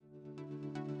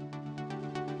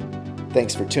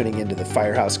Thanks for tuning into the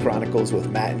Firehouse Chronicles with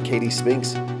Matt and Katie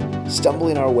Spinks,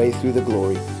 stumbling our way through the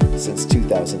glory since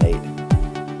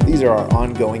 2008. These are our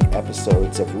ongoing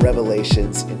episodes of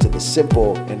revelations into the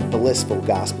simple and blissful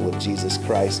gospel of Jesus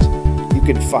Christ. You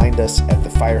can find us at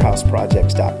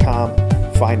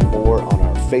thefirehouseprojects.com, find more on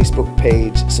our Facebook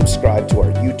page, subscribe to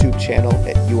our YouTube channel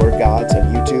at You Are Gods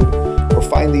on YouTube, or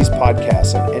find these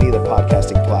podcasts on any of the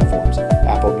podcasting platforms,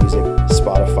 Apple Music,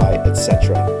 Spotify,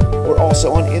 etc. We're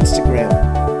also on Instagram.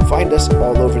 Find us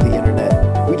all over the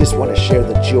internet. We just want to share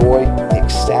the joy, the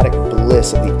ecstatic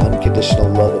bliss of the unconditional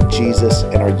love of Jesus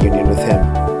and our union with Him.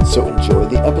 So enjoy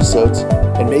the episodes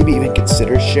and maybe even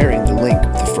consider sharing the link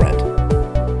with a friend.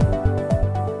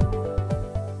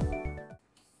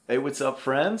 Hey, what's up,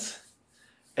 friends?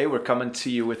 Hey, we're coming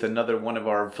to you with another one of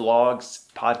our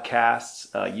vlogs, podcasts,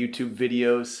 YouTube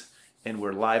videos, and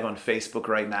we're live on Facebook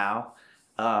right now.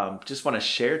 Just want to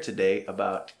share today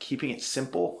about keeping it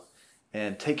simple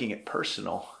and taking it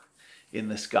personal in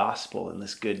this gospel and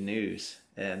this good news.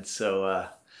 And so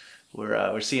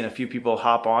we're seeing a few people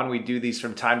hop on. We do these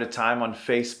from time to time on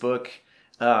Facebook.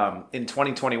 In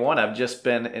 2021, I've just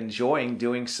been enjoying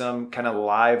doing some kind of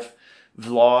live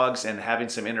vlogs and having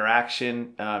some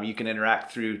interaction. You can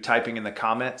interact through typing in the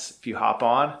comments if you hop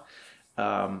on.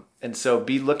 And so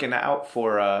be looking out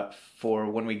for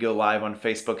when we go live on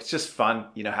Facebook. It's just fun,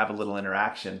 have a little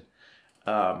interaction.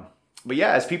 But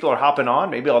yeah, as people are hopping on,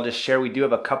 maybe I'll just share. We do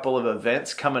have a couple of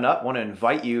events coming up. I want to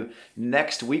invite you.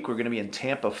 Next week, we're going to be in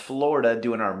Tampa, Florida,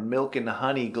 doing our Milk and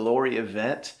Honey Glory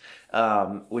event,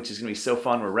 which is going to be so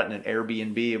fun. We're renting an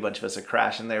Airbnb. A bunch of us are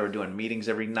crashing there. We're doing meetings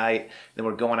every night. Then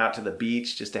we're going out to the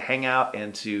beach just to hang out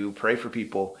and to pray for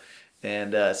people.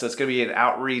 And so it's going to be an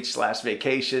outreach /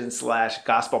 vacation /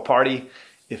 gospel party.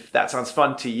 If that sounds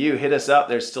fun to you, hit us up.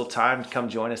 There's still time to come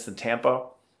join us in Tampa.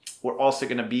 We're also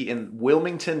going to be in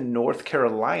Wilmington, North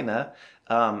Carolina,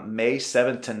 May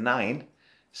 7th to 9th.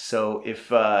 So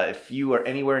if you are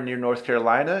anywhere near North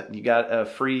Carolina, you got a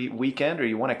free weekend, or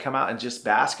you want to come out and just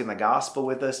bask in the gospel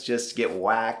with us, just get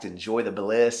whacked, enjoy the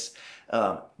bliss,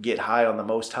 get high on the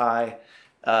Most High,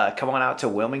 come on out to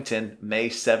Wilmington, May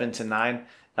 7th to 9th.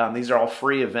 These are all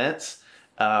free events.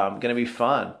 Going to be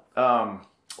fun.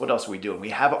 What else are we doing? We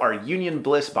have our Union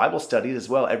Bliss Bible studies as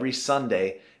well every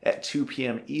Sunday at 2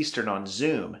 p.m. Eastern on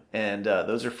Zoom. And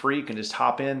those are free. You can just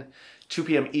hop in 2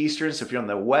 p.m. Eastern. So if you're on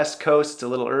the West Coast, it's a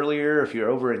little earlier. If you're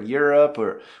over in Europe,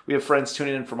 or we have friends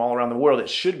tuning in from all around the world, it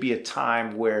should be a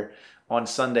time where on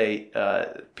Sunday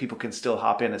people can still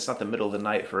hop in. It's not the middle of the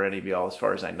night for any of y'all, as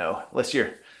far as I know, unless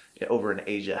you're over in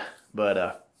Asia.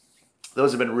 But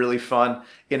those have been really fun,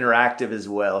 interactive as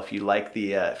well. If you like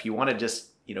if you want to just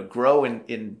grow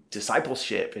in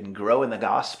discipleship and grow in the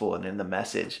gospel and in the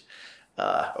message,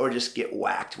 or just get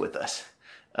whacked with us.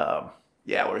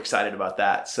 We're excited about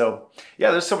that. So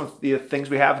there's some of the things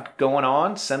we have going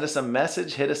on. Send us a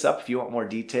message, hit us up if you want more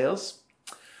details.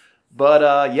 But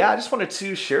I just wanted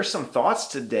to share some thoughts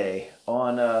today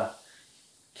on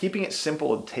keeping it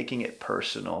simple and taking it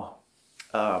personal.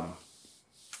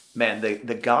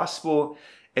 The gospel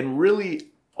and really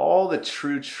all the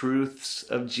true truths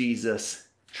of Jesus,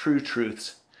 true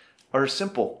truths, are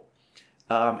simple.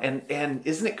 And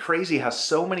isn't it crazy how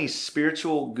so many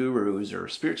spiritual gurus or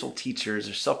spiritual teachers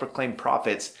or self-proclaimed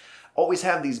prophets always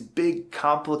have these big,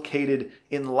 complicated,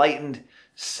 enlightened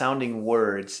sounding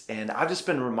words? And I've just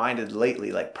been reminded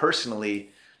lately, like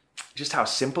personally, just how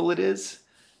simple it is.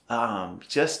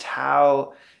 Just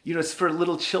how, it's for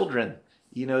little children.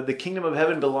 The kingdom of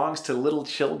heaven belongs to little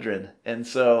children. And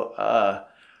so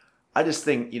I just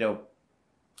think,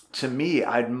 to me,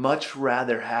 I'd much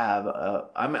rather have,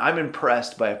 I'm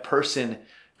impressed by a person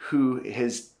who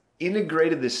has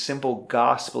integrated this simple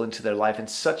gospel into their life in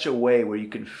such a way where you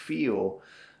can feel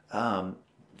the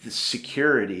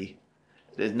security,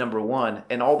 number one,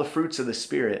 and all the fruits of the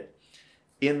Spirit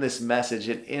in this message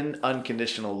and in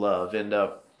unconditional love. And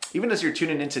even as you're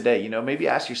tuning in today, maybe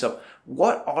ask yourself,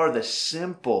 what are the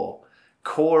simple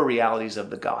core realities of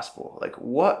the gospel?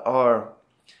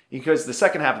 Because the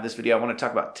second half of this video, I want to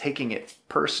talk about taking it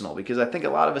personal, because I think a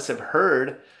lot of us have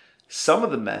heard some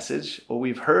of the message, or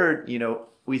we've heard,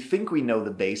 we think we know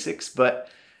the basics, but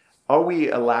are we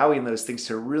allowing those things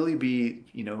to really be,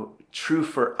 true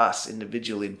for us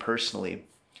individually and personally?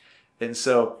 And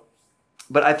so,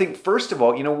 but I think first of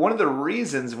all, one of the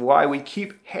reasons why we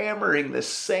keep hammering the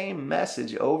same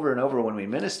message over and over when we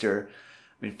minister,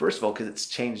 first of all, because it's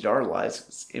changed our lives.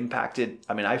 It's impacted.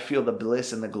 I feel the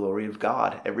bliss and the glory of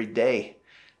God every day.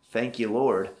 Thank you,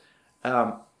 Lord.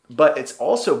 But it's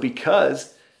also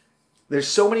because there's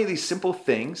so many of these simple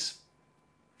things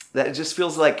that it just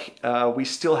feels like we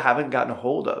still haven't gotten a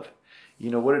hold of.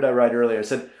 What did I write earlier? I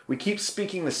said, we keep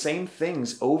speaking the same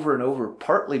things over and over,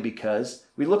 partly because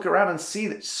we look around and see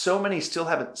that so many still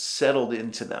haven't settled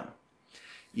into them.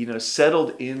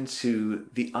 Settled into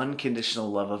the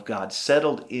unconditional love of God,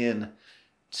 settled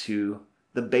into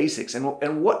the basics.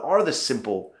 And what are the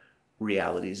simple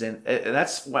realities? And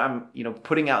that's what I'm,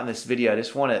 putting out in this video. I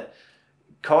just want to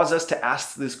cause us to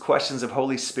ask these questions of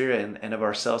Holy Spirit and of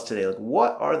ourselves today. Like,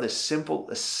 what are the simple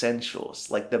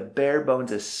essentials, like the bare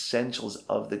bones essentials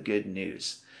of the good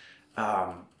news?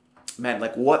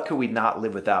 What could we not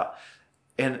live without?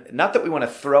 And not that we want to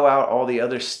throw out all the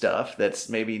other stuff that's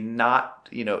maybe not,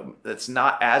 that's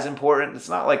not as important. It's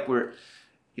not like we're,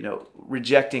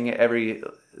 rejecting every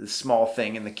small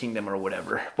thing in the kingdom or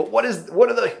whatever. But what are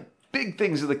the big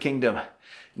things of the kingdom?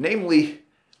 Namely,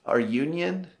 our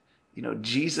union,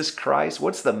 Jesus Christ.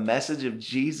 What's the message of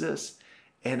Jesus?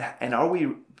 And are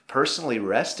we personally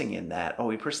resting in that? Are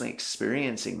we personally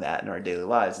experiencing that in our daily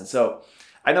lives? And so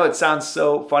I know it sounds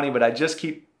so funny, but I just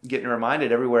keep getting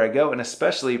reminded everywhere I go. And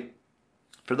especially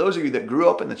for those of you that grew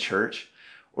up in the church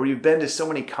or you've been to so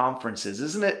many conferences,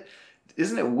 isn't it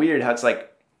weird how it's like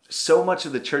so much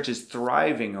of the church is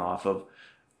thriving off of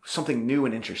something new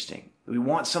and interesting. We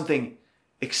want something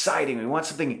exciting. We want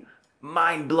something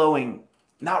mind-blowing,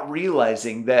 not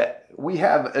realizing that we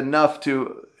have enough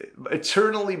to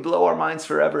eternally blow our minds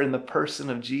forever in the person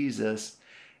of Jesus.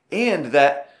 And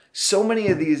that so many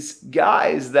of these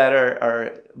guys that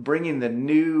are bringing the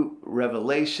new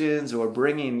revelations or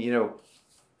bringing,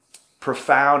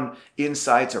 profound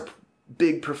insights or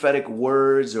big prophetic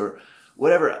words or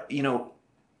whatever,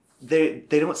 they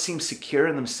don't seem secure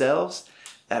in themselves.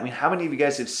 I mean, how many of you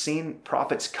guys have seen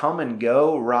prophets come and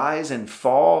go, rise and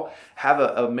fall, have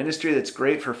a ministry that's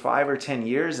great for 5 or 10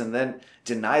 years and then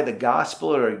deny the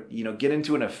gospel or, get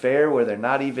into an affair where they're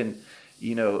not even,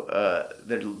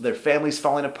 their family's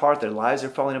falling apart, their lives are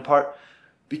falling apart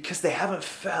because they haven't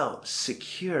felt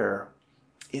secure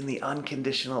in the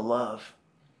unconditional love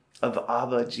of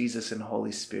Abba, Jesus, and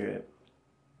Holy Spirit.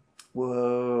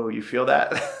 Whoa, you feel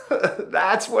that?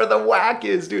 That's where the whack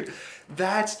is, dude.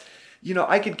 That's,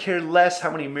 I could care less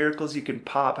how many miracles you can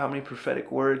pop, how many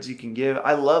prophetic words you can give.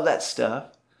 I love that stuff,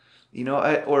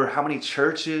 or how many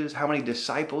churches, how many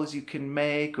disciples you can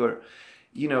make, or,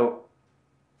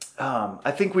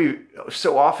 I think we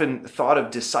so often thought of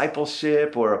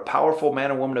discipleship or a powerful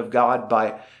man or woman of God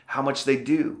by how much they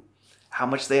do, how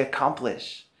much they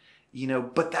accomplish,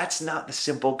 but that's not the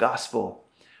simple gospel,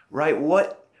 right?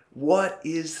 What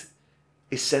is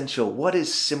essential? What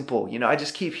is simple? I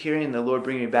just keep hearing the Lord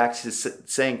bring me back to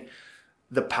saying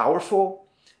the powerful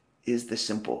is the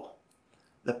simple.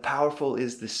 The powerful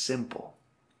is the simple.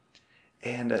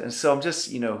 And so I'm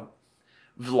just,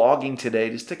 vlogging today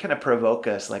just to kind of provoke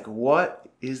us. Like, what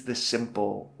is the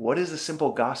simple? What is the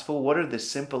simple gospel? What are the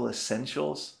simple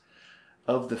essentials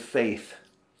of the faith?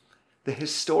 The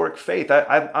historic faith.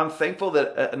 I'm thankful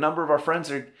that a number of our friends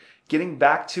are getting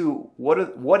back to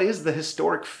what is the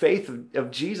historic faith of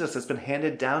Jesus that's been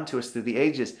handed down to us through the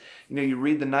ages. You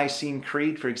read the Nicene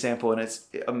Creed, for example, and it's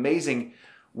amazing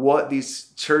what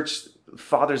these church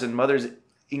fathers and mothers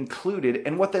included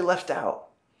and what they left out.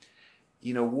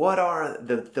 What are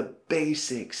the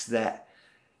basics that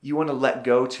you want to let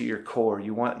go to your core?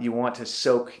 You want to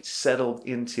soak settled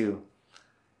into,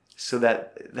 so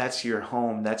that's your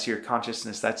home, that's your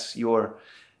consciousness, that's your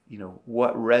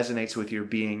what resonates with your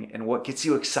being and what gets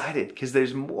you excited, because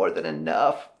there's more than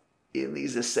enough in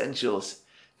these essentials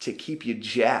to keep you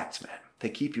jacked, man, to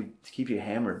keep you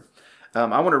hammered. I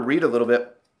want to read a little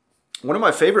bit. One of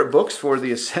my favorite books for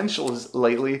the essentials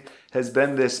lately has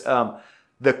been this,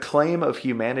 The Claim of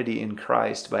Humanity in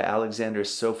Christ by Alexandra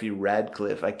Sophie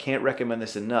Radcliffe. I can't recommend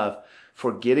this enough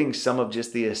for getting some of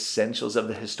just the essentials of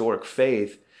the historic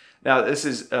faith. Now, this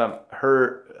is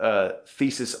her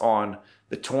thesis on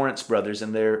the Torrance brothers,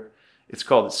 and it's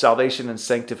called Salvation and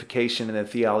Sanctification in the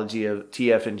Theology of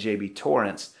T.F. and J.B.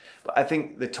 Torrance. But I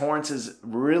think the Torrances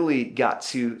really got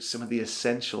to some of the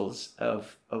essentials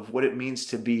of what it means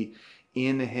to be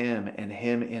in Him and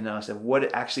Him in us, and what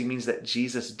it actually means that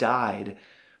Jesus died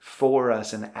for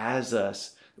us and as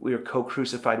us. We are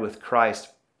co-crucified with Christ.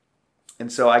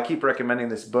 And so I keep recommending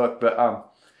this book, but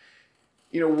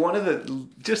one of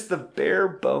the bare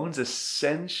bones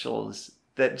essentials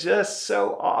that just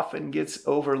so often gets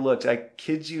overlooked, I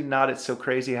kid you not, it's so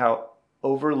crazy how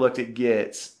overlooked it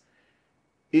gets,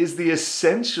 is the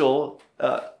essential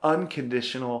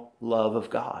unconditional love of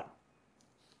God.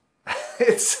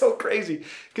 It's so crazy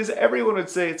because everyone would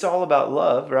say it's all about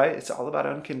love, right? It's all about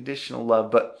unconditional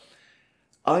love, but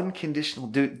unconditional,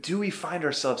 do we find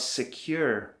ourselves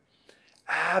secure,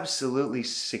 absolutely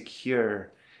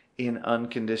secure in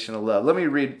unconditional love. Let me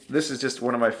read. This is just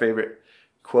one of my favorite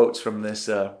quotes from this,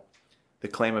 The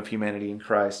Claim of Humanity in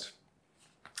Christ.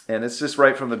 And it's just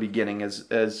right from the beginning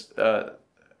as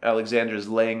Alexander is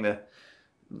laying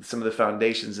some of the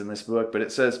foundations in this book. But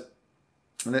it says,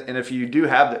 and if you do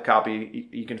have that copy,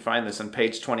 you can find this on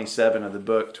page 27 of the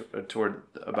book, toward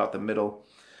about the middle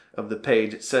of the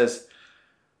page. It says,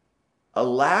 a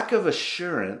lack of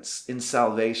assurance in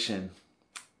salvation.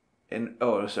 It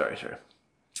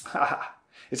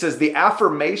says, the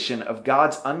affirmation of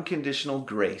God's unconditional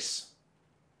grace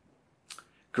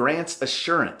grants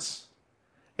assurance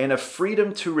and a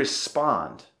freedom to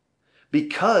respond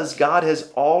because God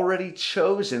has already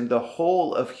chosen the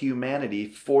whole of humanity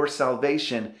for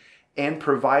salvation and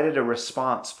provided a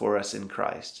response for us in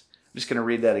Christ. I'm just going to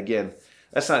read that again.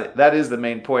 That is the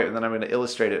main point, and then I'm going to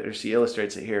illustrate it, or she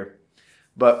illustrates it here.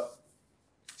 But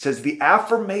it says, the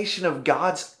affirmation of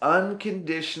God's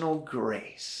unconditional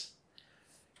grace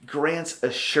grants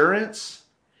assurance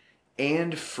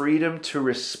and freedom to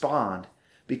respond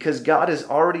because God has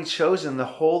already chosen the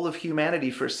whole of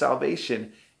humanity for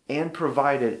salvation and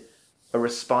provided a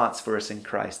response for us in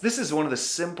Christ. This is one of the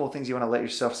simple things you want to let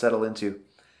yourself settle into. It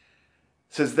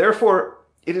says, therefore,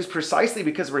 it is precisely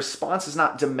because a response is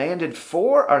not demanded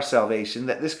for our salvation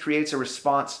that this creates a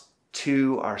response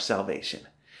to our salvation.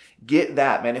 Get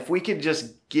that, man. If we could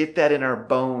just get that in our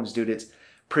bones, dude, it's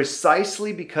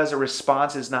precisely because a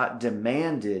response is not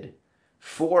demanded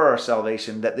for our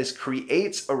salvation that this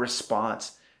creates a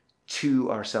response to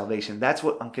our salvation. That's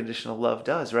what unconditional love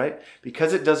does, right?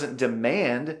 Because it doesn't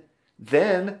demand,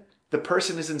 then the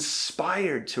person is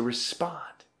inspired to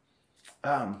respond.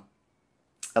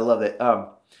 I love it.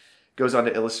 Goes on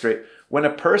to illustrate, when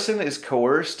a person is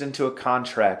coerced into a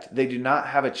contract, they do not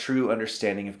have a true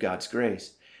understanding of God's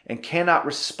grace and cannot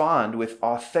respond with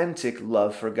authentic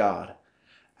love for God.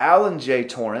 Alan J.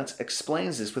 Torrance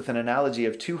explains this with an analogy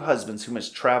of two husbands who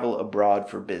must travel abroad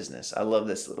for business. I love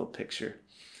this little picture.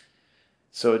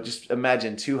 So just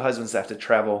imagine two husbands have to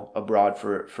travel abroad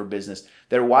for business.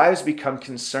 Their wives become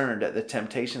concerned at the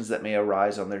temptations that may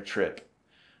arise on their trip.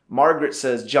 Margaret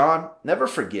says, John, never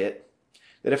forget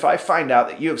that if I find out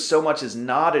that you have so much as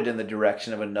nodded in the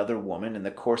direction of another woman in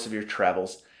the course of your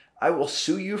travels, I will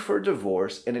sue you for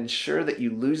divorce and ensure that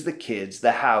you lose the kids,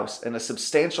 the house, and a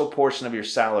substantial portion of your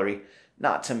salary,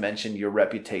 not to mention your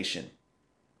reputation.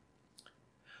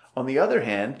 On the other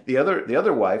hand, the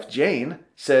other wife, Jane,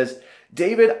 says,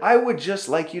 David, I would just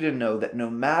like you to know that no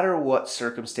matter what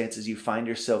circumstances you find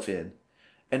yourself in,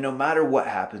 and no matter what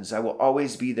happens, I will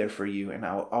always be there for you and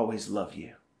I will always love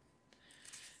you.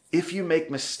 If you make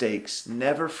mistakes,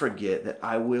 never forget that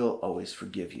I will always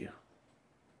forgive you.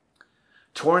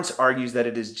 Torrance argues that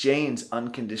it is Jane's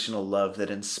unconditional love that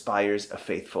inspires a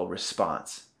faithful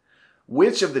response.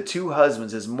 Which of the two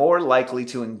husbands is more likely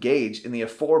to engage in the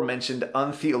aforementioned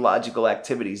untheological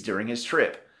activities during his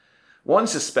trip? One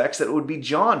suspects that it would be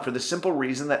John for the simple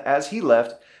reason that as he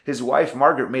left, his wife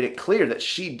Margaret made it clear that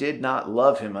she did not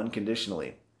love him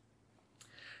unconditionally.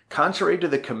 Contrary to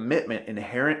the commitment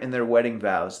inherent in their wedding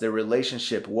vows, their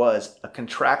relationship was a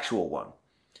contractual one.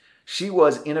 She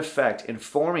was, in effect,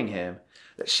 informing him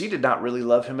that she did not really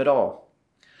love him at all.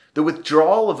 The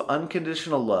withdrawal of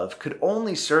unconditional love could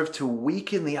only serve to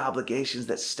weaken the obligations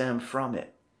that stemmed from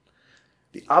it.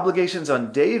 The obligations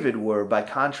on David were, by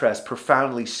contrast,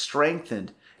 profoundly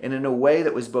strengthened and in a way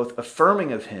that was both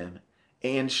affirming of him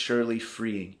and surely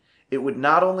freeing. It would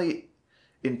not only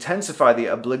intensify the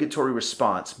obligatory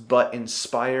response, but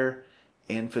inspire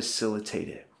and facilitate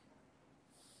it.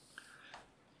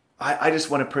 I just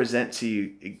want to present to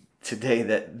you today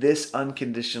that this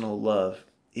unconditional love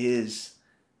is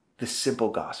the simple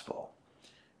gospel.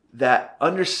 That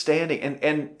understanding,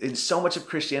 and in so much of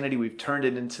Christianity, we've turned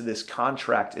it into this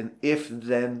contract, an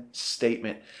if-then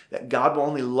statement that God will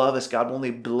only love us, God will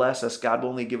only bless us, God will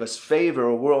only give us favor,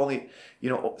 or we're only,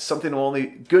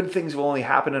 good things will only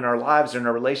happen in our lives or in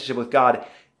our relationship with God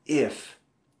if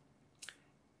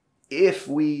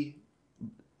we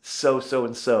so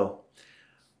and so.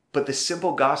 But the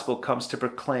simple gospel comes to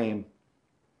proclaim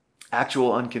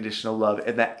actual unconditional love,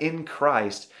 and that in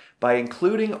Christ, by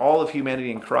including all of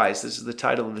humanity in Christ, this is the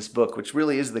title of this book, which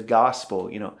really is the gospel,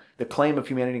 the claim of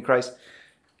humanity in Christ,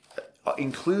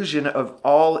 inclusion of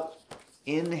all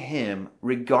in him,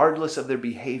 regardless of their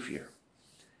behavior,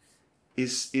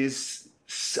 is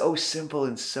so simple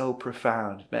and so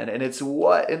profound, man. And it's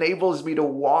what enables me to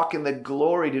walk in the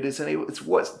glory, dude. It's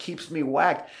what keeps me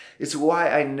whacked. It's why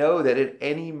I know that at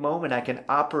any moment I can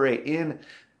operate in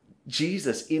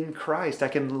Jesus, in Christ. I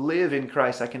can live in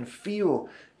Christ. I can feel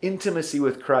intimacy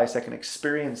with Christ. I can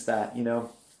experience that,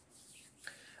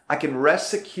 I can rest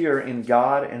secure in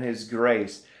God and His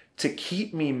grace to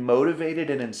keep me motivated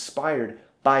and inspired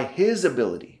by His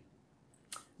ability,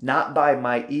 not by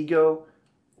my ego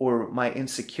or my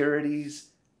insecurities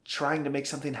trying to make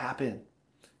something happen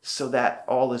so that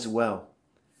all is well.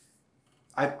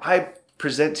 I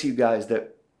present to you guys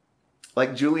that,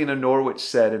 like Julian of Norwich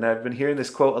said, and I've been hearing this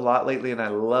quote a lot lately and I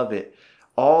love it,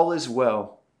 all is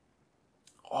well,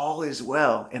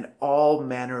 and all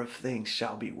manner of things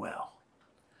shall be well.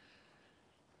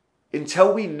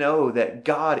 Until we know that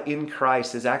God in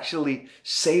Christ has actually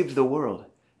saved the world,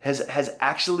 has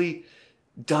actually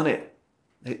done it,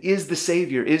 is the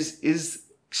Savior, is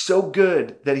so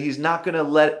good that He's not going to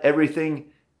let everything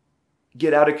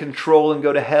get out of control and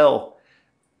go to hell.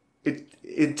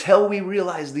 Until we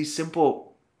realize these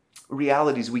simple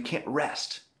realities, we can't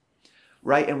rest,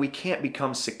 right? And we can't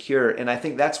become secure. And I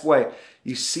think that's why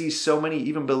you see so many,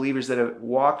 even believers that have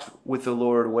walked with the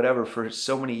Lord or whatever for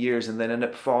so many years and then end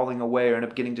up falling away or end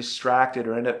up getting distracted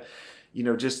or end up,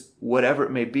 just whatever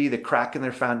it may be, the crack in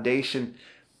their foundation,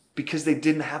 because they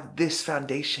didn't have this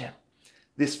foundation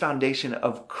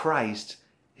of Christ,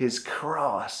 His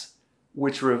cross,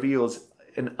 which reveals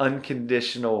an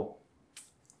unconditional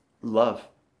love.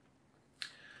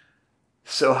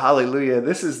 So hallelujah.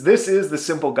 This is the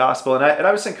simple gospel. And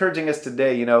I was encouraging us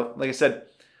today, like I said,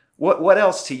 what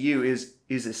else to you is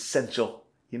essential?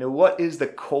 What is the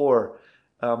core?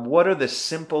 What are the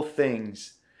simple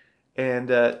things? And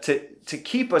to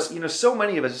keep us, so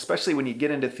many of us, especially when you get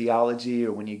into theology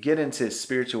or when you get into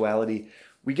spirituality,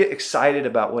 we get excited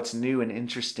about what's new and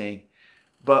interesting.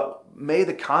 But may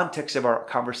the context of our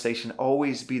conversation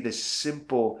always be the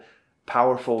simple,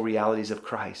 powerful realities of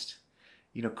Christ.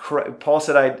 Paul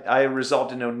said, I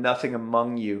resolved to know nothing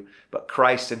among you but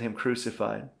Christ and Him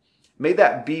crucified. May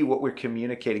that be what we're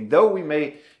communicating. Though we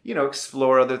may,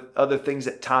 explore other things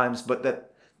at times, but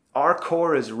that our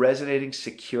core is resonating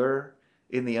secure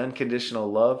in the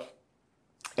unconditional love.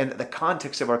 And the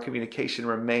context of our communication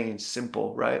remains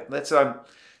simple, right? That's why I'm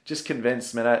just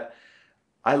convinced, man.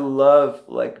 I love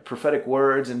like prophetic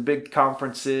words and big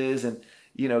conferences and,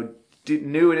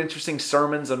 new and interesting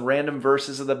sermons on random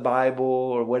verses of the Bible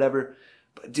or whatever.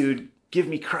 But dude, give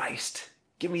me Christ.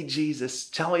 Give me Jesus.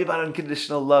 Tell me about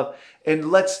unconditional love.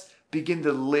 And let's begin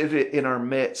to live it in our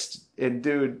midst. And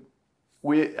dude,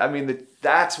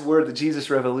 that's where the Jesus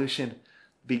revolution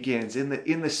begins, in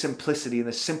the simplicity, in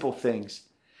the simple things.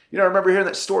 I remember hearing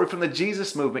that story from the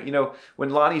Jesus movement,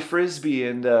 when Lonnie Frisbee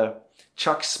and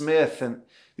Chuck Smith and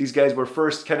these guys were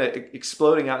first kind of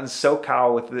exploding out in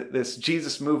SoCal with this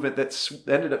Jesus movement that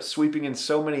ended up sweeping in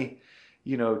so many,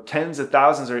 tens of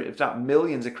thousands or if not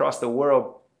millions across the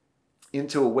world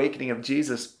into awakening of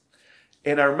Jesus.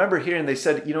 And I remember hearing, they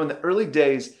said, in the early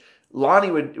days,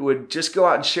 Lonnie would just go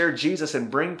out and share Jesus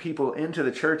and bring people into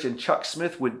the church, and Chuck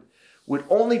Smith would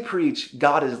only preach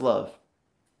God is love.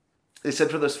 They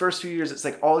said for those first few years, it's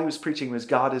like all he was preaching was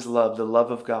God is love, the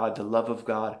love of God, the love of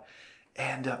God.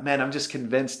 And man, I'm just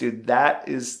convinced, dude, that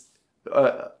is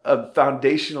a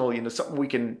foundational, something we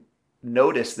can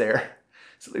notice there.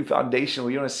 Something foundational.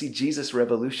 You want to see Jesus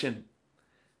revolution.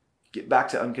 Get back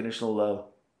to unconditional love.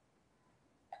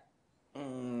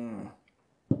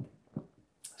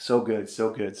 So good,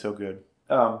 so good, so good.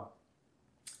 So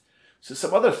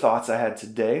some other thoughts I had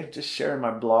today, just sharing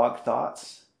my blog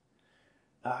thoughts,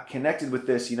 connected with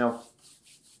this,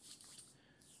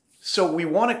 So we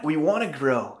want to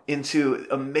grow into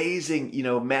amazing,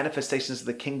 manifestations of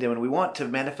the kingdom, and we want to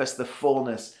manifest the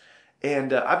fullness.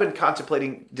 And I've been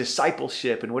contemplating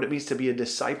discipleship and what it means to be a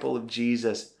disciple of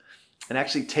Jesus, and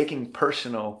actually taking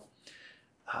personal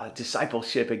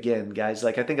discipleship again, guys.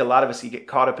 Like I think a lot of us, you get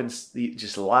caught up in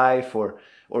just life, or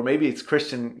maybe it's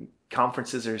Christian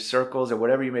conferences or circles or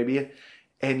whatever you may be in,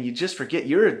 and you just forget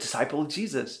you're a disciple of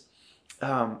Jesus.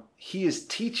 He is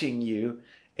teaching you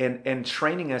and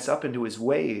training us up into His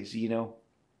ways,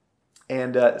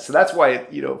 And so that's why,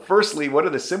 firstly, what are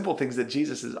the simple things that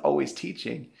Jesus is always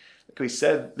teaching? Like we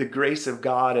said, the grace of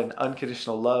God and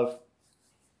unconditional love,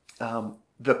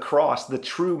 the cross, the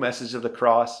true message of the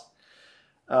cross.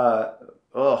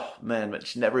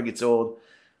 Which never gets old.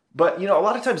 But, a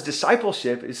lot of times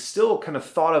discipleship is still kind of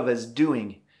thought of as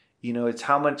doing. It's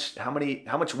how much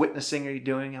witnessing are you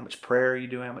doing? How much prayer are you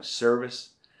doing? How much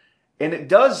service? And it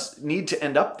does need to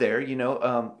end up there.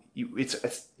 It's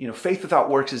faith without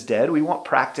works is dead. We want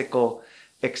practical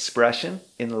expression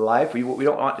in life. We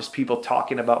don't want just people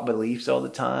talking about beliefs all the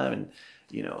time and,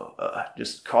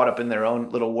 just caught up in their own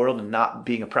little world and not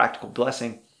being a practical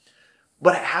blessing.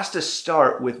 But it has to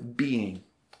start with being,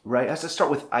 right? It has to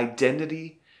start with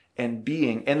identity and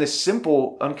being. And this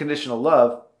simple unconditional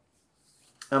love,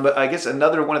 But I guess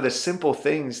another one of the simple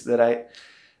things that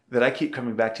I keep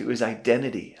coming back to is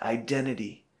identity.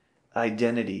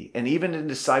 And even in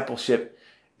discipleship,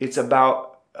 it's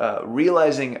about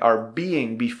realizing our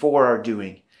being before our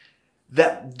doing.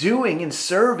 That doing in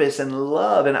service and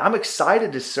love, and I'm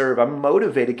excited to serve. I'm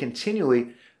motivated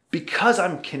continually because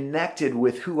I'm connected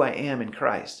with who I am in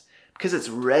Christ. Because it's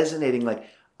resonating like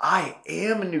I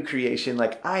am a new creation,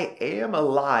 like I am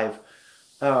alive.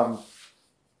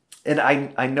 And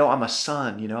I know I'm a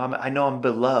son, I know I'm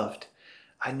beloved.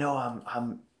 I know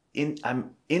I'm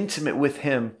intimate with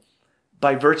him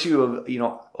by virtue of,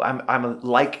 I'm a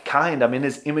like kind. I'm in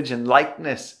his image and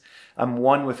likeness. I'm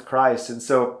one with Christ. And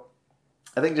so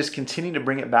I think just continue to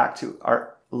bring it back to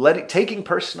taking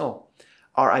personal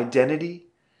our identity.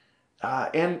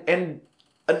 And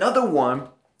another one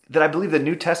that I believe the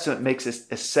New Testament makes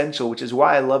essential, which is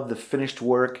why I love the finished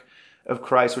work of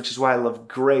Christ, which is why I love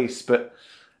grace, but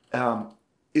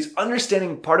is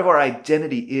understanding part of our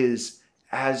identity is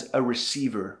as a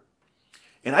receiver.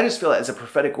 And I just feel that as a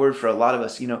prophetic word for a lot of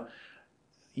us,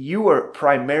 you are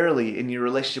primarily in your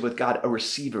relationship with God a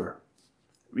receiver.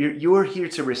 You are here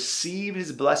to receive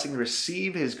his blessing,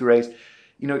 receive his grace.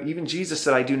 Even Jesus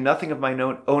said, I do nothing of my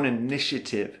own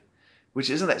initiative, which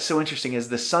isn't that so interesting? As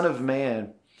the Son of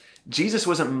Man, Jesus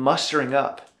wasn't mustering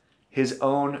up his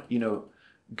own,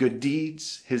 good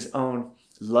deeds, his own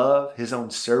love, his own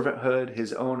servanthood,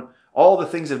 his own, all the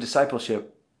things of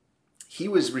discipleship. He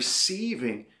was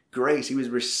receiving grace. He was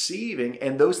receiving,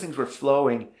 and those things were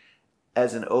flowing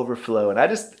as an overflow. And I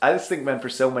just think, man, for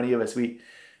so many of us,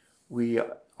 we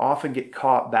often get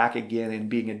caught back again in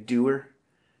being a doer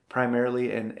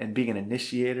primarily and being an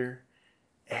initiator.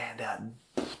 And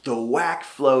the whack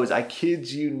flows. I kid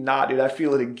you not, dude. I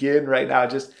feel it again right now.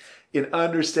 Just in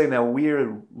understanding that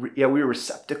we're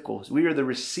receptacles. We are the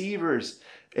receivers.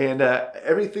 And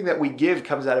everything that we give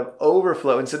comes out of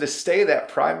overflow. And so to stay that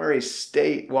primary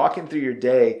state, walking through your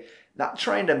day, not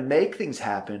trying to make things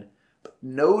happen, but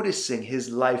noticing his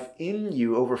life in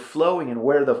you overflowing and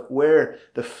where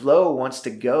the flow wants to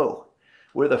go,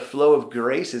 where the flow of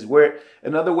grace is. Where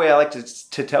another way I like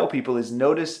to tell people is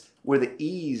notice where the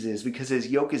ease is, because his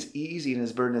yoke is easy and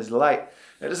his burden is light.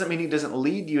 That doesn't mean he doesn't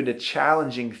lead you into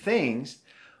challenging things,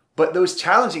 but those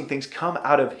challenging things come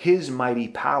out of his mighty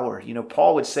power.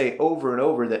 Paul would say over and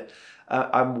over that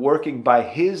I'm working by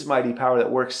his mighty power that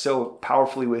works so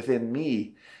powerfully within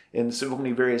me in so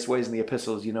many various ways in the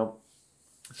epistles,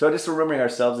 So just remembering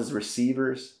ourselves as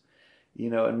receivers,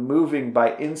 and moving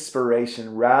by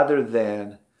inspiration rather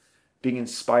than being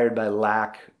inspired by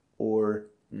lack or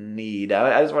need.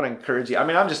 I just want to encourage you.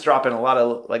 I'm just dropping a lot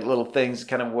of like little things,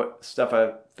 kind of what stuff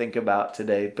I think about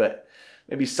today, but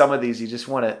maybe some of these you just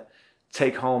want to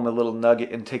take home a little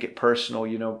nugget and take it personal,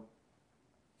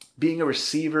 being a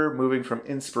receiver, moving from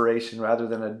inspiration rather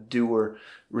than a doer,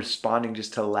 responding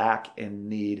just to lack and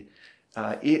need.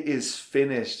 It is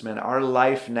finished, man. Our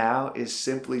life now is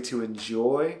simply to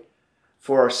enjoy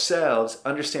for ourselves,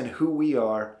 understand who we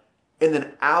are, and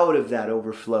then out of that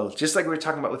overflow, just like we were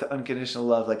talking about with the unconditional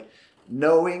love, like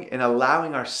knowing and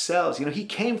allowing ourselves, he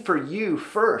came for you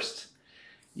first.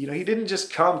 He didn't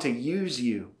just come to use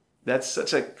you. That's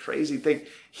such a crazy thing.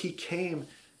 He came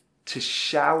to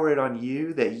shower it on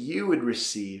you that you would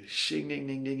receive, shing, ding,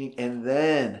 ding, ding, and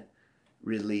then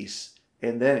release.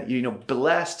 And then,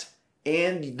 blessed,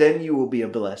 and then you will be a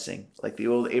blessing. Like the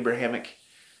old Abrahamic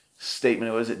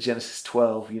statement, was it Genesis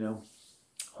 12,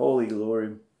 Holy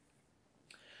glory.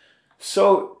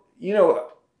 So,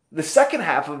 the second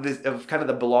half of kind of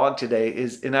the blog today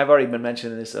is, and I've already been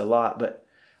mentioning this a lot, but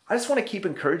I just want to keep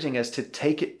encouraging us to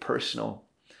take it personal.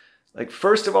 Like,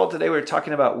 first of all, today we're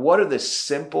talking about what are the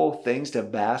simple things to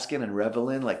bask in and revel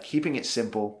in, like keeping it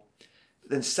simple.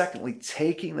 Then secondly,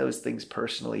 taking those things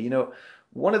personally.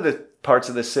 One of the parts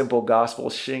of the simple gospel,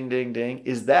 shing, ding, ding,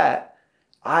 is that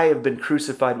I have been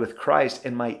crucified with Christ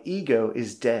and my ego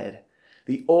is dead.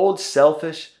 The old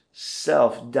selfish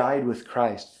self died with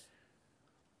Christ.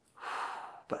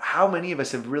 But how many of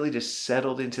us have really just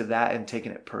settled into that and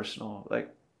taken it personal?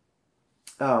 Like,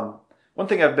 one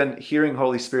thing I've been hearing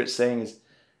Holy Spirit saying is,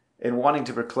 and wanting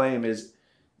to proclaim is,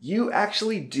 you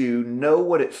actually do know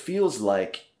what it feels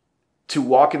like to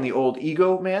walk in the old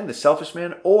ego man, the selfish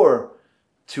man, or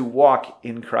to walk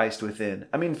in Christ within.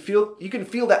 You can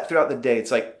feel that throughout the day.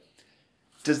 It's like,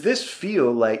 does this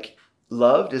feel like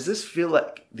love? Does this feel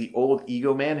like the old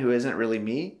ego man who isn't really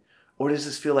me? Or does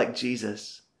this feel like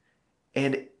Jesus?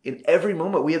 And in every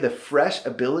moment, we have the fresh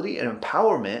ability and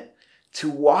empowerment to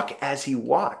walk as he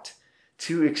walked,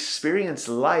 to experience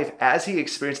life as he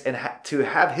experienced, and to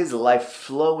have his life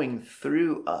flowing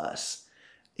through us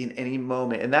in any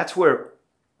moment. And that's where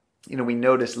we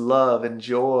notice love and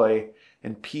joy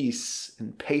and peace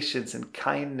and patience and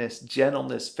kindness,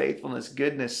 gentleness, faithfulness,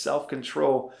 goodness,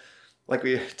 self-control, like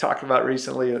we talked about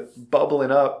recently,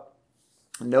 bubbling up,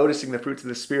 noticing the fruits of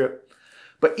the Spirit.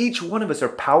 But each one of us are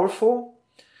powerful.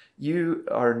 You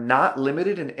are not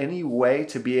limited in any way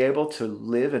to be able to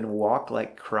live and walk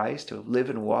like Christ, to live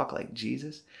and walk like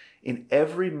Jesus. In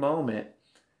every moment,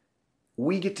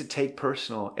 we get to take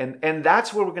personal. And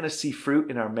that's where we're going to see fruit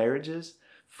in our marriages,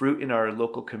 fruit in our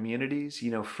local communities,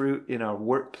 fruit in our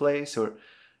workplace or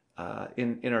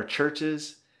in our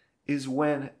churches, is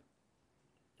when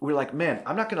we're like, man,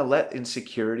 I'm not going to let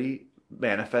insecurity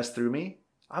manifest through me.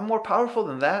 I'm more powerful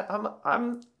than that.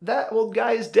 I'm that old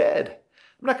guy is dead.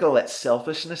 I'm not going to let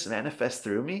selfishness manifest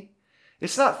through me.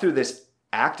 It's not through this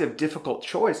active, difficult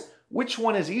choice. Which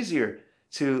one is easier,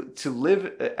 to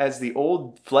live as the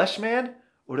old flesh man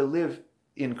or to live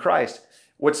in Christ?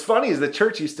 What's funny is the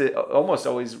church used to almost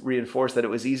always reinforce that it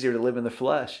was easier to live in the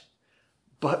flesh.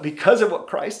 But because of what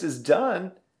Christ has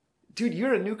done, dude,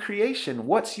 you're a new creation.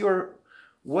 What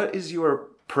is your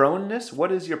proneness?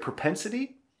 What is your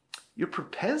propensity? Your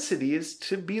propensity is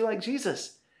to be like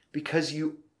Jesus because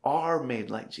you are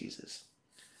made like Jesus.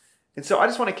 And so I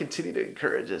just want to continue to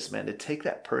encourage us, man, to take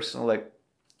that personal, like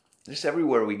just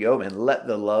everywhere we go, man, let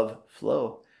the love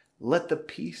flow. Let the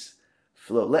peace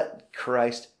flow. Let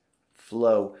Christ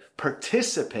flow.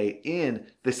 Participate in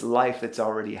this life that's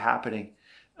already happening.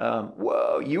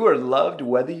 You are loved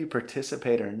whether you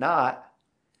participate or not.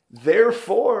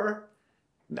 Therefore,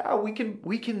 now we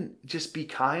can just be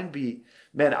kind.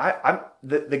 I'm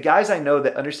the guys I know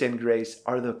that understand grace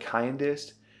are the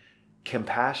kindest,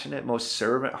 compassionate, most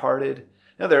servant-hearted.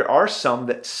 Now there are some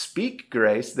that speak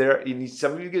grace.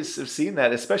 Some of you guys have seen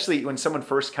that, especially when someone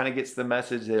first kind of gets the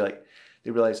message.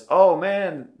 They realize, oh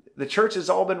man, the church has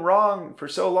all been wrong for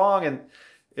so long,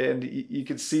 and you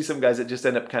can see some guys that just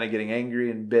end up kind of getting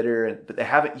angry and bitter, but they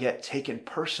haven't yet taken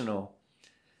personal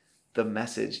the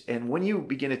message. And when you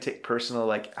begin to take personal,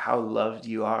 like how loved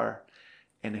you are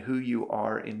and who you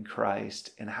are in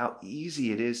Christ and how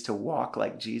easy it is to walk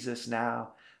like Jesus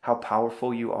now, how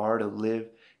powerful you are to live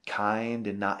kind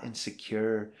and not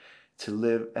insecure, to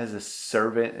live as a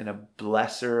servant and a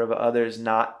blesser of others,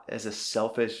 not as a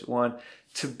selfish one,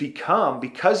 to become,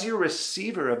 because you're a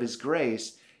receiver of his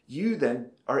grace, you then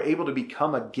are able to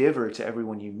become a giver to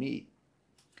everyone you meet.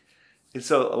 And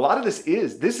so a lot of this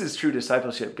is true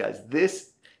discipleship, guys.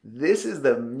 This is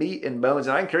the meat and bones.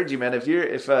 And I encourage you, man, if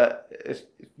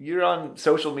you're on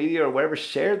social media or whatever,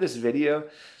 share this video.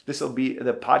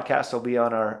 The podcast will be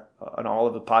on all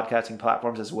of the podcasting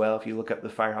platforms as well. If you look up the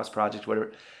Firehouse Project,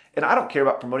 whatever. And I don't care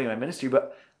about promoting my ministry,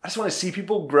 but I just want to see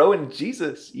people grow in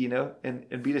Jesus, and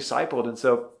be discipled. And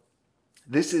so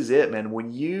this is it, man.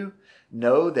 When you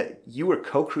know that you were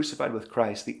co-crucified with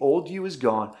Christ, the old you is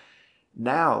gone.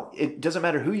 Now, it doesn't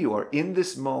matter who you are. In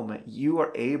this moment, you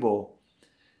are able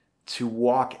to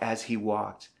walk as he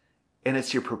walked. And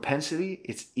it's your propensity.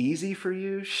 It's easy for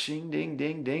you. Shing, ding,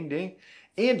 ding, ding, ding.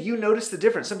 And you notice the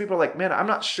difference. Some people are like, man, I'm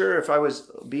not sure if I was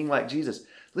being like Jesus.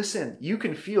 Listen, you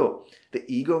can feel the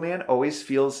ego man always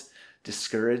feels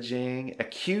discouraging,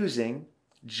 accusing,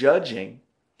 judging,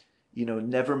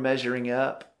 never measuring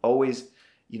up, always,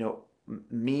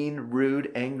 mean,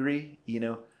 rude, angry,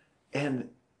 and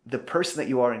the person that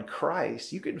you are in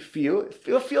Christ, you can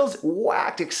feels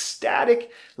whacked,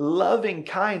 ecstatic, loving,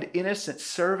 kind, innocent,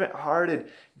 servant-hearted,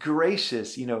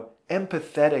 gracious,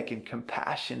 empathetic and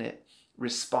compassionate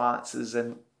responses.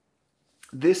 And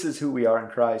this is who we are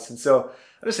in Christ. And so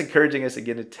I'm just encouraging us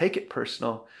again to take it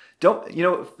personal.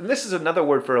 And this is another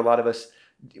word for a lot of us.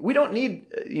 We don't need,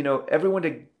 everyone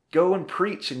to go and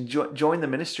preach and join the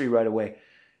ministry right away.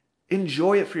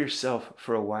 Enjoy it for yourself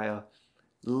for a while.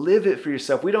 Live it for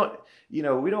yourself. We don't,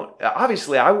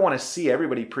 obviously I want to see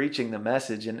everybody preaching the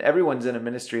message, and everyone's in a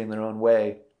ministry in their own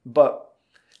way. But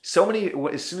so many,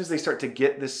 as soon as they start to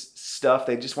get this stuff,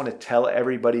 they just want to tell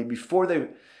everybody before they've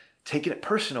taken it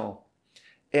personal.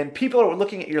 And people are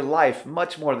looking at your life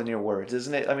much more than your words,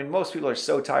 isn't it? I mean, most people are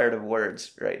so tired of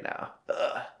words right now.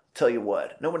 Tell you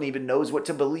what, no one even knows what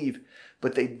to believe,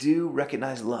 but they do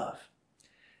recognize love.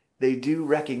 They do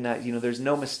recognize, there's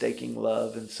no mistaking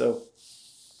love. And so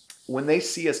when they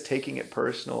see us taking it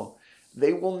personal,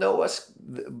 they will know us.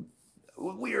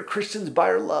 We are Christians by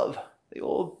our love, the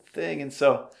old thing. And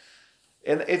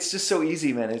it's just so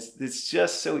easy, man. It's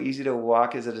just so easy to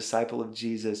walk as a disciple of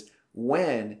Jesus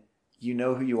when you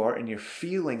know who you are and you're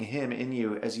feeling him in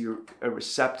you as you're a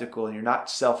receptacle and you're not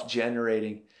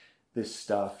self-generating this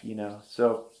stuff,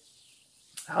 So,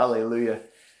 hallelujah.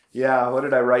 Yeah, what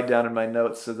did I write down in my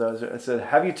notes? So I said,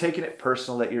 have you taken it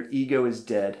personal that your ego is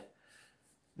dead?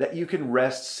 that you can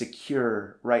rest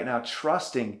secure right now,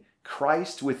 trusting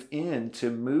Christ within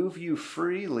to move you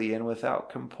freely and without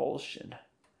compulsion?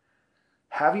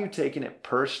 Have you taken it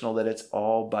personal that it's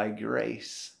all by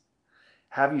grace?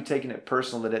 Have you taken it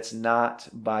personal that it's not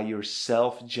by your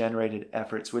self-generated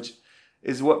efforts, which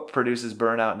is what produces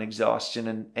burnout and exhaustion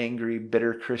and angry,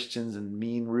 bitter Christians and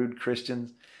mean, rude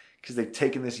Christians, because they've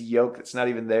taken this yoke that's not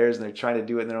even theirs and they're trying to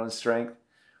do it in their own strength?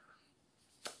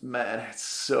 Man,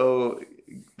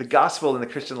 the gospel and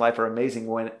the Christian life are amazing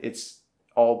when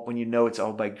you know it's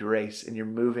all by grace and you're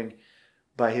moving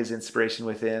by his inspiration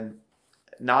within,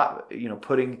 not,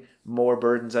 putting more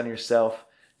burdens on yourself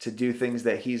to do things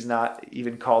that he's not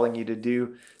even calling you to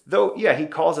do. Though, yeah, he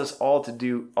calls us all to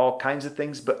do all kinds of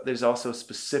things, but there's also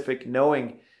specific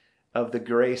knowing of the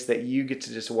grace that you get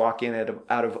to just walk in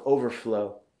out of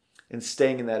overflow and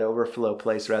staying in that overflow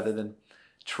place rather than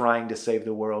trying to save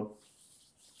the world.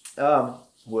 Whoa,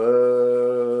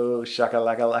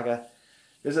 shaka-laka-laka.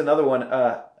 There's another one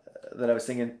that I was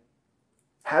thinking.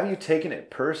 Have you taken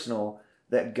it personal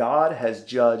that God has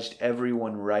judged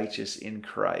everyone righteous in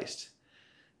Christ?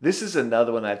 This is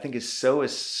another one that I think is so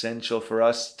essential for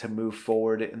us to move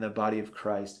forward in the body of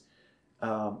Christ.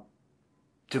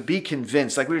 To be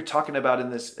convinced, like we were talking about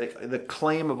in this, the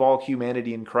claim of all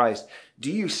humanity in Christ.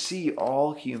 Do you see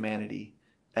all humanity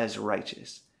as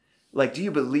righteous? Like, do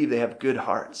you believe they have good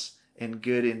hearts and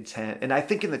good intent? And I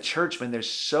think in the church, man, there's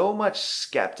so much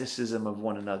skepticism of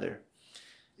one another,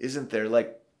 isn't there?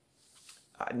 Like,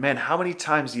 man, how many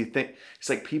times do you think it's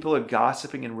like people are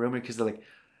gossiping and rumoring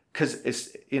because it's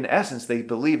in essence, they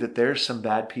believe that there's some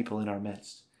bad people in our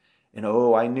midst. And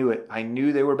I knew it. I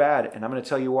knew they were bad. And I'm going to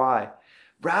tell you why.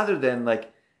 Rather than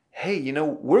like, hey,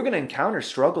 we're going to encounter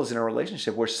struggles in a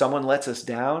relationship where someone lets us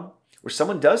down, where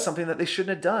someone does something that they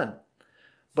shouldn't have done.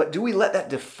 But do we let that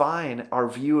define our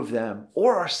view of them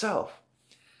or ourselves?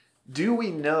 Do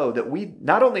we know that we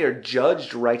not only are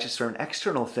judged righteous for an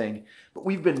external thing, but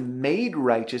we've been made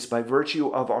righteous by virtue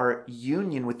of our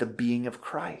union with the being of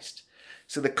Christ?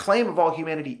 So the claim of all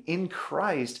humanity in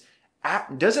Christ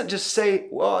doesn't just say,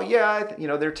 well, yeah,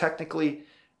 they're technically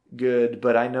good,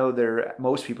 but I know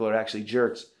most people are actually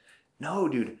jerks. No,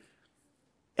 dude.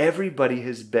 Everybody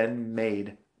has been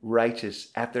made righteous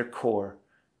at their core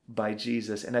by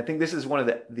Jesus. And I think this is one of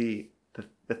the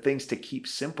things to keep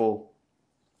simple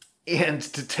and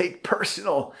to take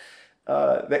personal,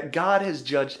 that God has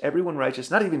judged everyone righteous,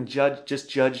 not even just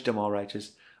judged them all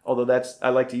righteous. Although I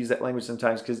like to use that language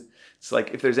sometimes because it's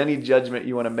like, if there's any judgment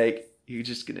you want to make, you're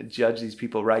just going to judge these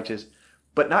people righteous,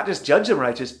 but not just judge them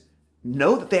righteous,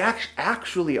 know that they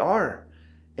actually are.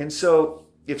 And so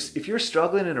if you're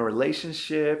struggling in a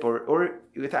relationship or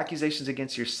with accusations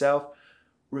against yourself,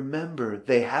 remember,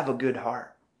 they have a good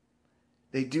heart.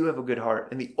 They do have a good heart.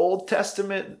 In the Old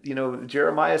Testament,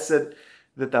 Jeremiah said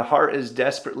that the heart is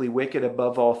desperately wicked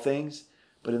above all things.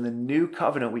 But in the new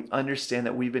covenant, we understand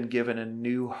that we've been given a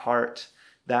new heart.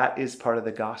 That is part of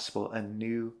the gospel, a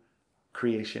new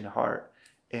creation heart.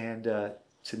 And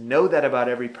to know that about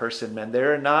every person, man,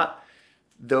 there are not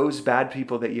those bad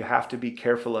people that you have to be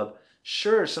careful of.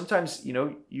 Sure, sometimes,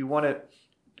 you want to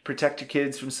protect your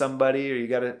kids from somebody, or you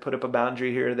got to put up a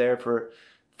boundary here or there for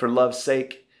love's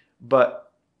sake.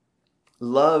 But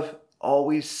love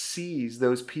always sees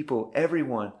those people,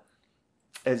 everyone,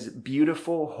 as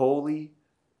beautiful, holy,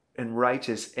 and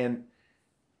righteous. And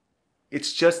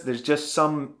there's just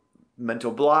some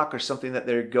mental block or something that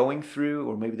they're going through,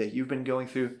 or maybe that you've been going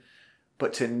through.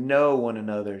 But to know one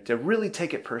another, to really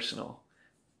take it personal,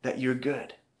 that you're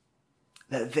good,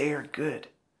 that they're good.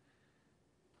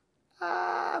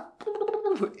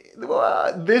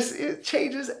 It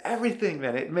changes everything,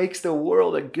 man. It makes the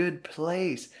world a good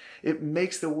place. It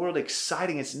makes the world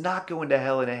exciting. It's not going to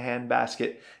hell in a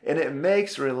handbasket. And it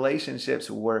makes relationships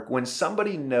work. When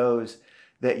somebody knows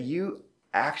that you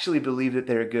actually believe that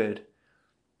they're good,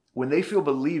 when they feel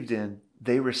believed in,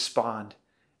 they respond.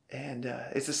 And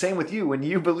it's the same with you. When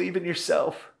you believe in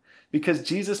yourself, because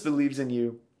Jesus believes in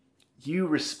you, you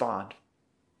respond.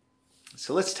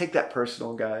 So let's take that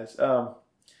personal, guys.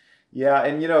 Yeah,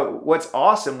 and what's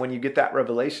awesome when you get that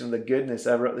revelation of the goodness,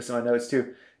 I wrote this in my notes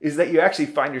too, is that you actually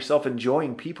find yourself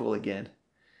enjoying people again.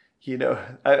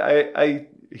 I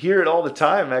hear it all the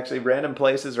time, actually, random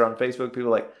places or on Facebook, people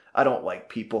are like, I don't like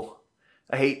people.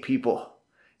 I hate people.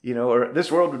 Or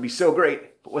this world would be so great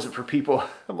if it wasn't for people.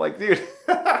 I'm like, dude,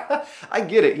 I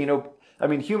get it.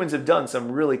 Humans have done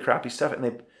some really crappy stuff,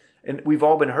 and we've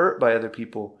all been hurt by other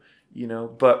people,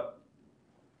 but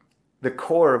the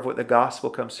core of what the gospel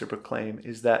comes to proclaim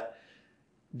is that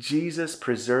Jesus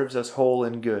preserves us whole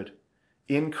and good.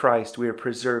 In Christ, we are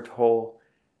preserved whole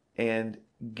and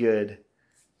good.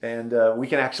 And we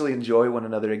can actually enjoy one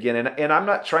another again. And I'm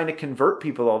not trying to convert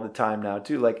people all the time now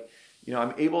too. Like,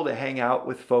 I'm able to hang out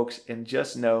with folks and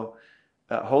just know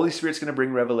Holy Spirit's going to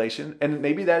bring revelation. And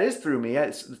maybe that is through me.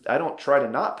 I don't try to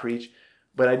not preach,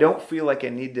 but I don't feel like I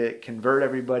need to convert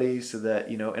everybody so that,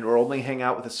 and we're only hang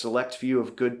out with a select few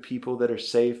of good people that are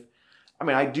safe. I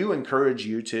mean, I do encourage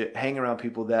you to hang around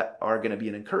people that are going to be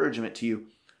an encouragement to you,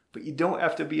 but you don't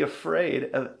have to be afraid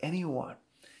of anyone.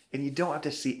 And you don't have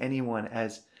to see anyone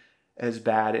as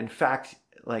bad. In fact,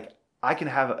 like, I can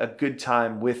have a good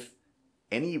time with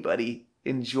anybody,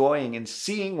 enjoying and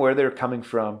seeing where they're coming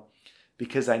from,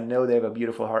 because I know they have a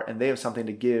beautiful heart and they have something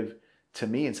to give to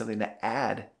me and something to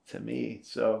add to me.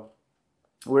 So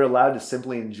we're allowed to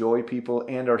simply enjoy people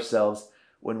and ourselves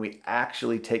when we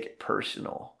actually take it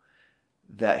personal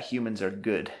that humans are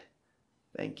good.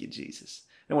 Thank you, Jesus.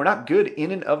 And we're not good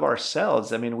in and of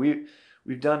ourselves. I mean,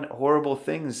 we've done horrible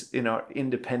things in our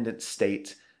independent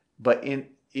state, but in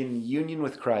union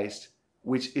with Christ,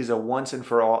 which is a once and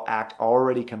for all act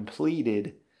already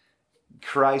completed,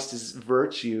 Christ's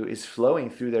virtue is flowing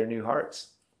through their new hearts.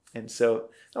 And so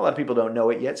a lot of people don't know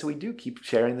it yet, so we do keep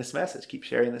sharing this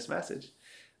message.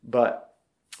 But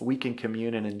we can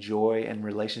commune and enjoy, and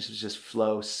relationships just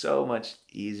flow so much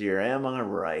easier. Am I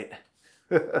right?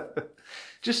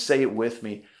 Just say it with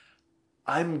me.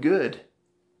 I'm good.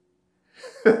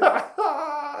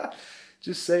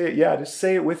 Just say it. Yeah, just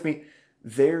say it with me.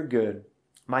 They're good.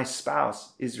 My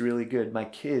spouse is really good. My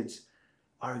kids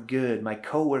are good. My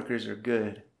coworkers are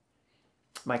good.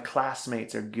 My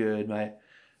classmates are good.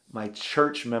 My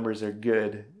church members are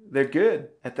good. They're good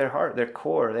at their heart, their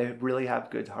core. They really have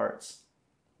good hearts.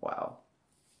 Wow.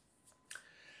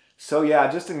 So yeah,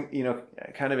 just in,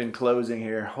 kind of in closing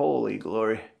here, holy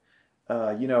glory.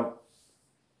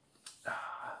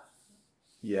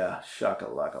 Yeah,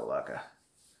 shaka-laka-laka.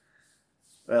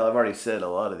 Well, I've already said a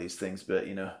lot of these things, but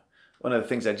one of the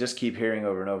things I just keep hearing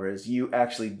over and over is you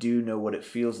actually do know what it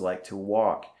feels like to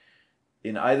walk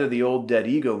in either the old dead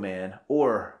ego man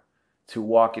or to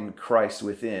walk in Christ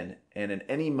within. And in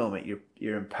any moment,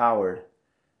 you're empowered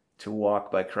to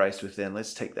walk by Christ within.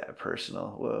 Let's take that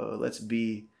personal. Whoa, let's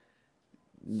be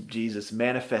Jesus,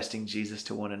 manifesting Jesus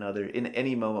to one another. In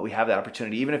any moment, we have that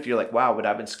opportunity. Even if you're like, wow, but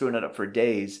I've been screwing it up for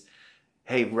days.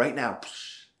 Hey, right now,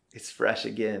 it's fresh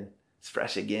again. It's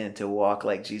fresh again to walk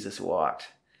like Jesus walked.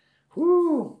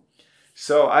 Whoo!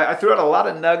 So I threw out a lot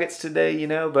of nuggets today,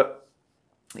 but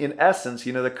in essence,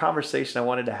 the conversation I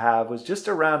wanted to have was just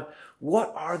around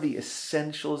what are the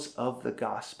essentials of the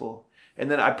gospel? And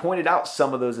then I pointed out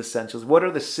some of those essentials. What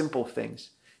are the simple things?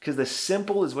 Because the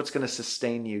simple is what's going to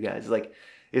sustain you guys. Like,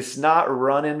 it's not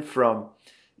running from,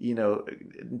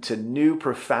 to new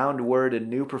profound word and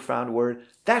new profound word.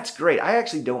 That's great. I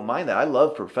actually don't mind that. I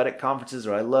love prophetic conferences,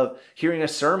 or I love hearing a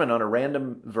sermon on a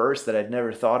random verse that I'd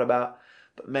never thought about.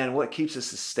 But man, what keeps us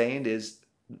sustained is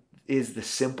the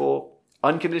simple,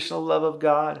 unconditional love of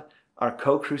God, our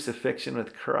co-crucifixion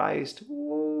with Christ,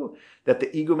 that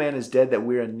the ego man is dead, that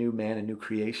we're a new man, a new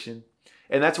creation.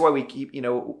 And that's why we keep,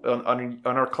 on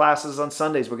our classes on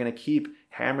Sundays, we're going to keep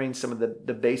hammering some of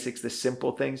the basics, the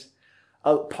simple things.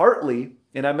 Partly,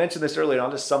 and I mentioned this earlier, and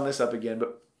I'll just sum this up again,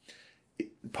 but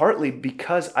partly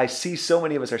because I see so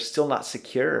many of us are still not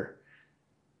secure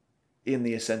in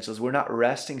the essentials. We're not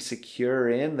resting secure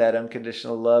in that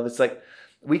unconditional love. It's like,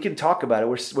 we can talk about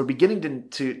it. We're beginning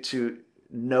to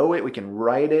know it. We can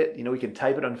write it. We can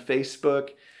type it on Facebook.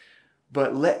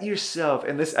 But let yourself,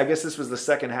 and I guess this was the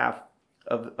second half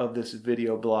of this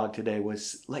video blog today,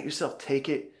 was let yourself take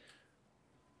it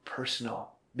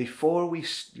personal. Before we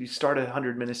start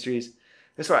 100 ministries,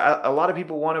 that's why a lot of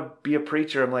people want to be a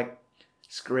preacher. I'm like,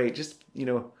 it's great. Just,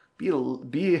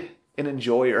 be an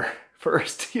enjoyer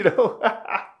first,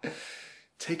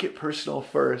 Take it personal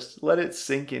first. Let it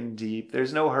sink in deep.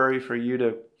 There's no hurry for you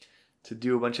to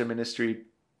do a bunch of ministry.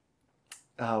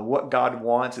 What God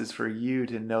wants is for you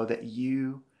to know that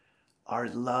you are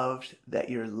loved, that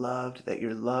you're loved, that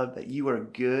you're loved, that you are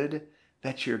good,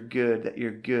 that you're good, that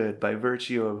you're good by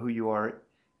virtue of who you are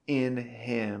in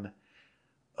Him.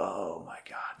 Oh my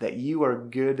God, that you are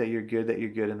good, that you're good, that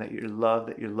you're good, and that you're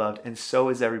loved, and so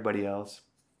is everybody else.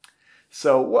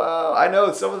 So, whoa, I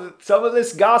know some of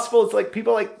this gospel, it's like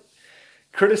people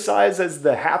criticize as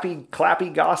the happy,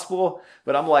 clappy gospel,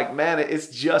 but I'm like, man, it's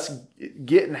just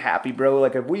getting happy, bro.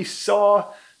 Like, if we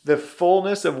saw the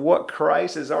fullness of what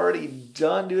Christ has already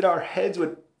done, dude, our heads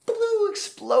would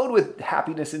explode with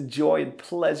happiness and joy and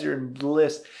pleasure and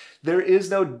bliss. There is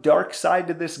no dark side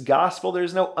to this gospel.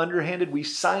 There's no underhanded, we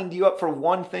signed you up for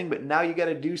one thing, but now you got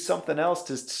to do something else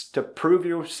to prove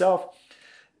yourself.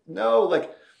 No,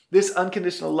 This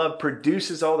unconditional love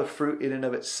produces all the fruit in and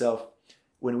of itself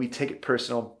when we take it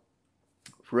personal,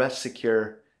 rest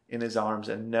secure in his arms,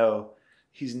 and know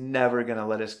he's never going to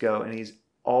let us go. And he's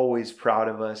always proud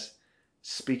of us,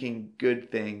 speaking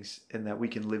good things, and that we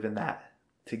can live in that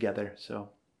together. So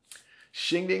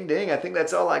shing ding ding. I think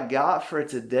that's all I got for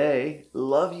today.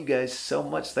 Love you guys so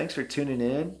much. Thanks for tuning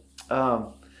in.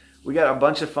 We got a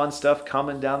bunch of fun stuff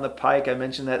coming down the pike. I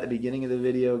mentioned that at the beginning of the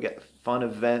video. Got fun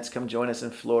events. Come join us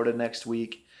in Florida next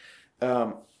week.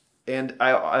 And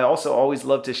I also always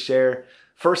love to share,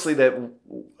 firstly, that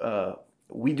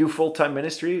we do full-time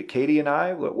ministry. Katie and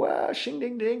I, wow, shing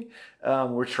ding ding.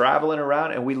 We're traveling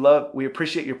around, and we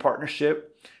appreciate your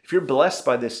partnership. If you're blessed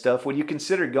by this stuff, would you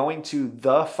consider going to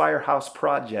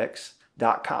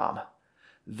thefirehouseprojects.com,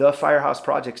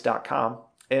 thefirehouseprojects.com,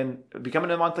 and becoming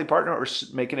a monthly partner or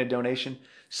making a donation?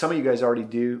 Some of you guys already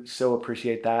do, so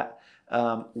appreciate that.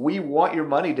 We want your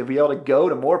money to be able to go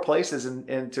to more places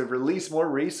and to release more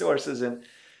resources. And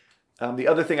the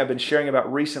other thing I've been sharing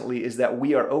about recently is that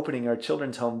we are opening our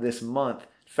children's home this month. In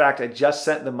fact, I just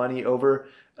sent the money over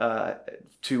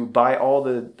to buy all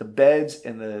the beds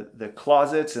and the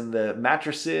closets and the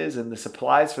mattresses and the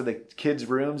supplies for the kids'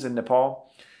 rooms in Nepal.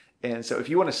 And so if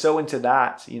you want to sow into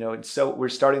that, so we're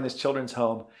starting this children's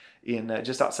home in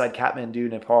just outside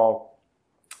Kathmandu, Nepal.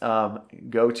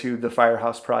 Go to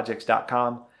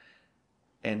thefirehouseprojects.com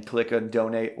and click on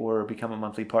donate or become a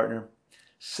monthly partner.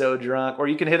 So drunk. Or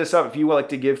you can hit us up if you would like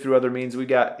to give through other means. We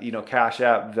got, Cash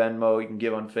App, Venmo. You can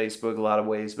give on Facebook, a lot of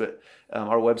ways, but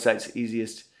our website's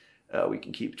easiest. We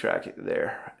can keep track of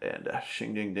there. And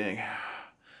shing ding ding.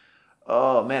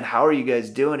 Oh man, how are you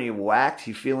guys doing? Are you whacked?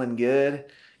 You feeling good?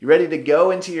 You ready to go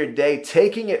into your day,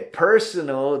 taking it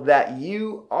personal that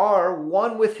you are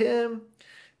one with him?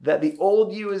 That the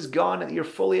old you is gone and you're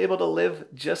fully able to live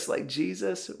just like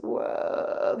Jesus.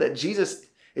 Whoa. That Jesus,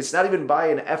 it's not even by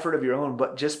an effort of your own,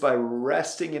 but just by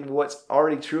resting in what's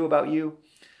already true about you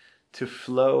to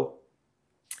flow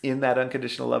in that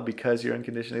unconditional love because you're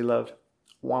unconditionally loved.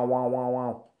 Wow, wow, wow,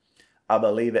 wow. I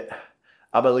believe it.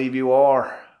 I believe you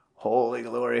are. Holy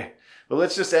glory. Well,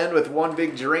 let's just end with one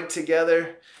big drink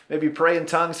together. Maybe pray in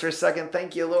tongues for a second.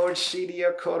 Thank you, Lord. Thank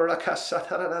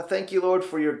you, Lord,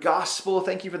 for your gospel.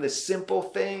 Thank you for the simple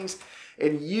things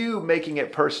and you making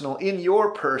it personal in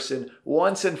your person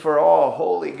once and for all.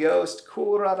 Holy Ghost,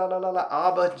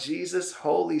 Abba, Jesus,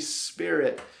 Holy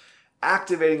Spirit,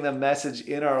 activating the message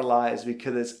in our lives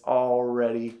because it's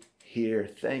already here.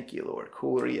 Thank you, Lord.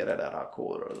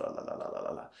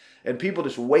 And people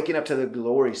just waking up to the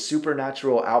glory,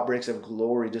 supernatural outbreaks of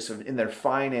glory just in their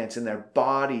finance, in their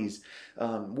bodies.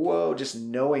 Just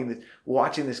knowing that,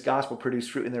 watching this gospel produce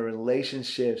fruit in their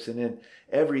relationships and in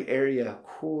every area.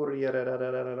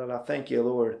 Thank you,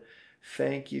 Lord.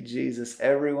 Thank you, Jesus.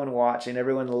 Everyone watching,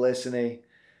 everyone listening,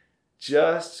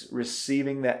 just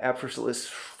receiving that effortless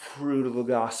fruit of the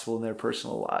gospel in their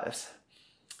personal lives.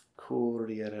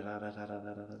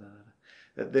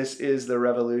 That this is the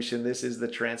revolution. This is the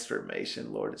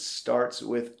transformation, Lord. It starts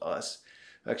with us.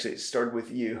 Actually, it started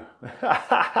with you,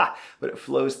 but it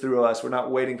flows through us. We're not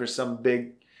waiting for some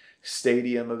big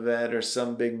stadium event or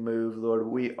some big move, Lord.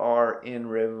 We are in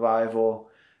revival.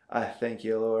 I thank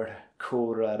you, Lord.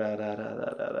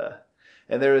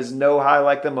 And there is no high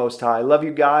like the Most High. I love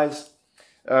you guys.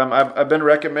 I've been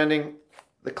recommending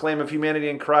The Claim of Humanity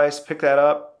in Christ. Pick that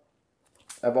up.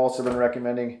 I've also been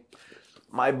recommending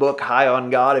my book, High on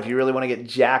God, if you really want to get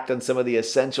jacked on some of the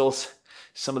essentials,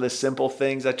 some of the simple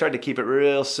things. I tried to keep it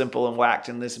real simple and whacked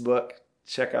in this book.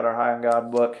 Check out our High on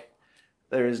God book.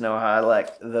 There is no high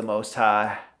like the Most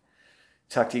High.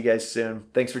 Talk to you guys soon.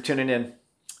 Thanks for tuning in.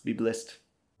 Be blessed.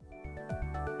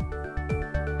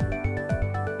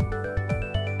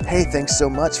 Hey, thanks so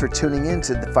much for tuning in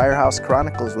to the Firehouse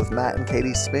Chronicles with Matt and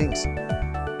Katie Spinks.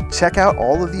 Check out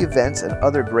all of the events and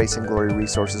other Grace and Glory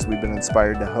resources we've been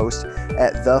inspired to host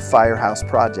at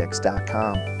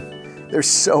thefirehouseprojects.com. There's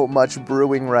so much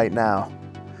brewing right now.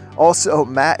 Also,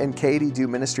 Matt and Katie do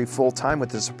ministry full-time with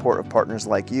the support of partners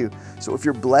like you. So if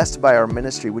you're blessed by our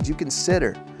ministry, would you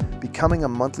consider becoming a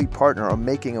monthly partner or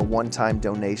making a one-time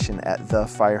donation at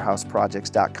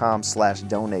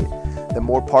thefirehouseprojects.com/donate? The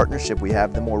more partnership we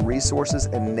have, the more resources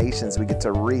and nations we get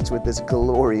to reach with this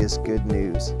glorious good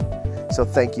news. So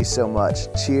thank you so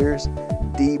much. Cheers,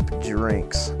 deep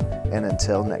drinks, and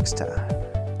until next time.